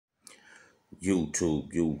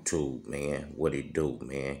YouTube, man. What it do,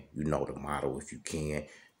 man? You know the motto. If you can,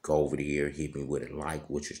 go over there, hit me with a like,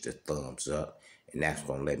 which is the thumbs up. And that's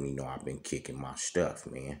gonna let me know I've been kicking my stuff,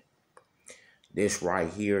 man. This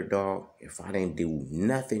right here, dog, if I didn't do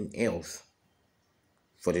nothing else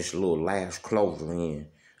for this little last closer in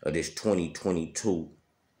of this 2022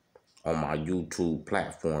 on my YouTube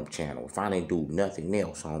platform channel, if I didn't do nothing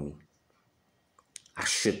else, homie, I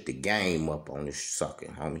shook the game up on this sucker,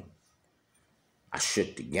 homie. I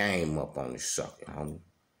shook the game up on this sucker, homie.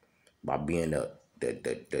 By being the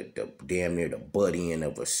damn near the butt end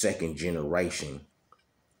of a second generation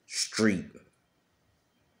street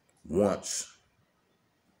once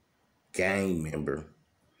gang member,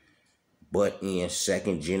 butt end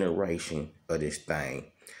second generation of this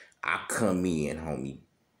thing. I come in, homie,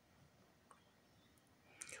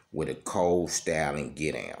 with a cold style and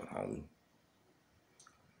get down, homie.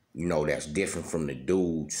 You know, that's different from the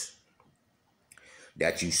dudes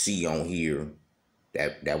that you see on here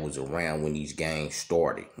that was around when these gangs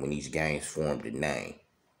started, when these gangs formed a name.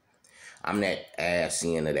 I'm that ass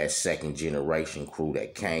end of that second generation crew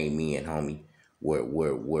that came in, homie, where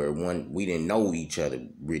one we didn't know each other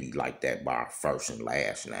really like that by our first and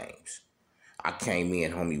last names. I came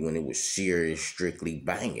in, homie, when it was serious, strictly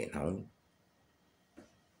banging, homie.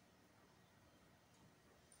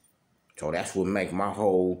 So that's what make my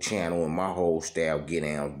whole channel and my whole style get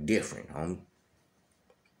down different, homie.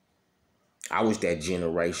 I was that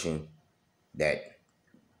generation that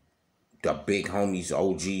the big homies,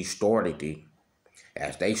 OGs, started it.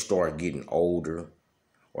 As they started getting older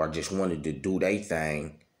or just wanted to do their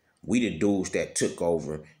thing, we the dudes that took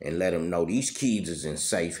over and let them know these keys is in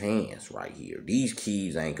safe hands right here. These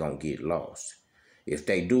keys ain't gonna get lost. If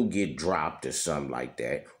they do get dropped or something like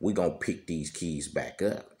that, we gonna pick these keys back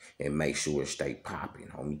up and make sure it stay popping,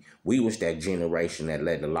 homie. We was that generation that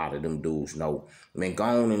let a lot of them dudes know, man, go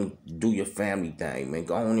on and do your family thing, man.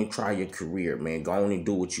 Go on and try your career, man. Go on and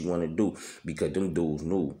do what you want to do, because them dudes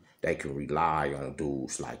knew they could rely on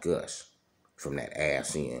dudes like us from that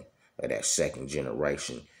ass end of that second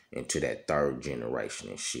generation into that third generation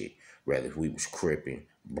and shit. Whether we was cripping,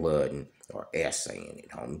 blooding, or essaying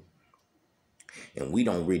it, homie. And we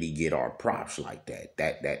don't really get our props like that.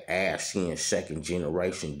 That ass end second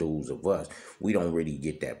generation dudes of us, we don't really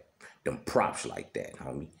get them props like that,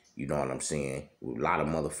 homie. You know what I'm saying? A lot of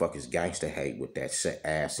motherfuckers gangster hate with that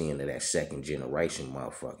ass end of that second generation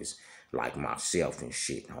motherfuckers, like myself and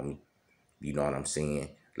shit, homie. You know what I'm saying?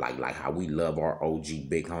 Like how we love our OG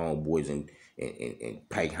big homeboys and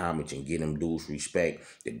pay homage and give them dudes respect.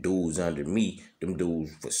 The dudes under me, them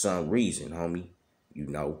dudes for some reason, homie. You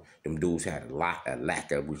know, them dudes had a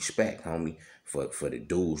lack of respect, homie, for the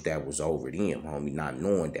dudes that was over them, homie, not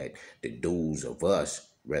knowing that the dudes of us,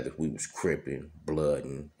 whether we was cripping,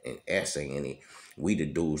 blooding, and essaying it, we the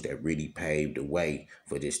dudes that really paved the way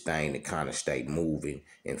for this thing to kind of stay moving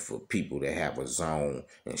and for people to have a zone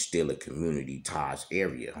and still a community ties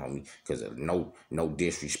area, homie. Because no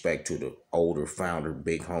disrespect to the older founder,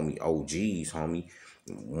 big homie OGs, homie.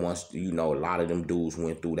 Once, you know, a lot of them dudes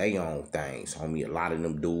went through their own things, homie. A lot of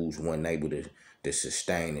them dudes weren't able to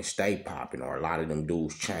sustain and stay popping, or a lot of them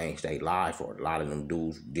dudes changed their life, or a lot of them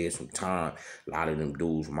dudes did some time. A lot of them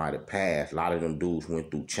dudes might have passed. A lot of them dudes went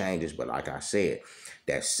through changes, but like I said,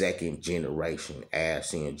 that second generation,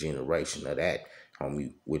 ass in generation of that,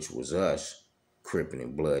 homie, which was us, cripping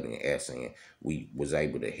and blood and essaying, we was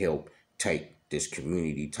able to help take this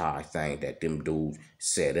community tie thing that them dudes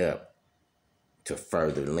set up to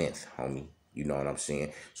further length, homie. You know what I'm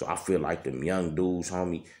saying? So I feel like them young dudes,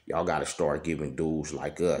 homie, y'all got to start giving dudes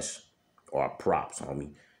like us our props,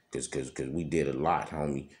 homie. Cause we did a lot,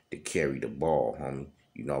 homie, to carry the ball, homie.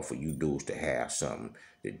 You know, for you dudes to have something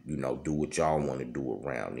that, you know, do what y'all want to do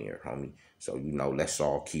around there, homie. So, you know, let's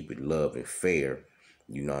all keep it love and fair.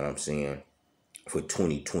 You know what I'm saying? For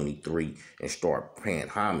 2023 and start paying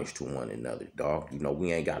homage to one another, dog. You know,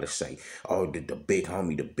 we ain't got to say, oh, the big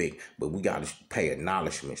homie, the big, but we got to pay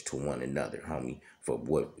acknowledgments to one another, homie, for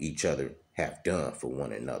what each other have done for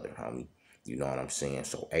one another, homie. You know what I'm saying?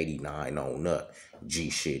 So 89 on up, G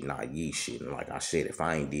shit, not ye shit. And like I said, if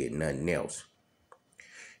I ain't did nothing else,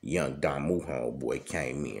 young Damu homeboy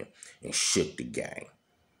came in and shook the game.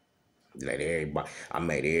 Let everybody, I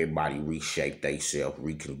made everybody reshape themselves,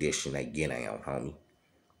 recondition they get down, homie.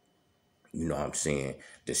 You know what I'm saying?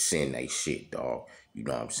 To send they shit, dog. You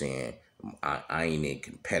know what I'm saying? I ain't in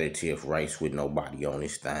competitive race with nobody on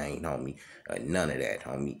this thing, homie. None of that,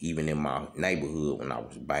 homie. Even in my neighborhood when I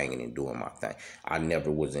was banging and doing my thing, I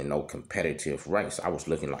never was in no competitive race. I was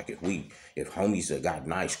looking like if homies that got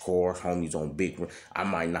nice cars, homies on big, I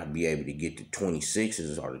might not be able to get the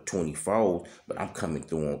 26s or the 24s, but I'm coming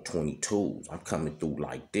through on 22s. I'm coming through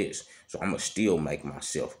like this. So I'm going to still make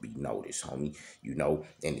myself be noticed, homie. You know,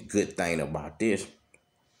 and the good thing about this,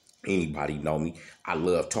 anybody know me, I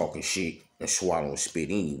love talking shit and swallowing spit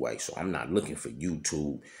anyway. So I'm not looking for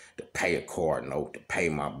YouTube to pay a card note, to pay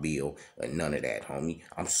my bill, or none of that, homie.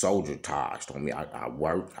 I'm soldier ties, homie. I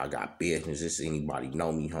work, I got businesses. Anybody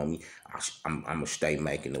know me, homie, I'm going to stay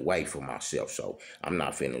making the way for myself. So I'm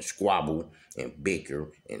not finna squabble and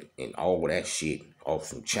bicker and all that shit off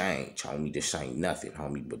some change, homie. This ain't nothing,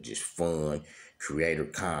 homie, but just fun, creator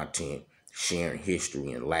content, sharing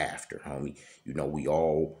history and laughter, homie. You know, we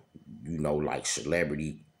all, you know, like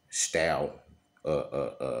celebrity style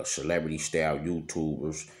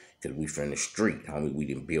YouTubers, because we from the street, homie. We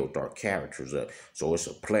done built our characters up. So it's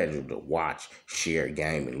a pleasure to watch, share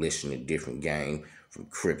game, and listen to different game from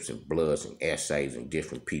Crips and Bloods and essays and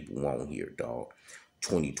different people on here, dog.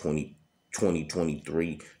 2020,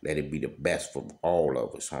 2023, let it be the best for all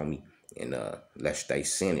of us, homie. And let's stay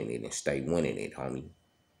sending it and stay winning it, homie.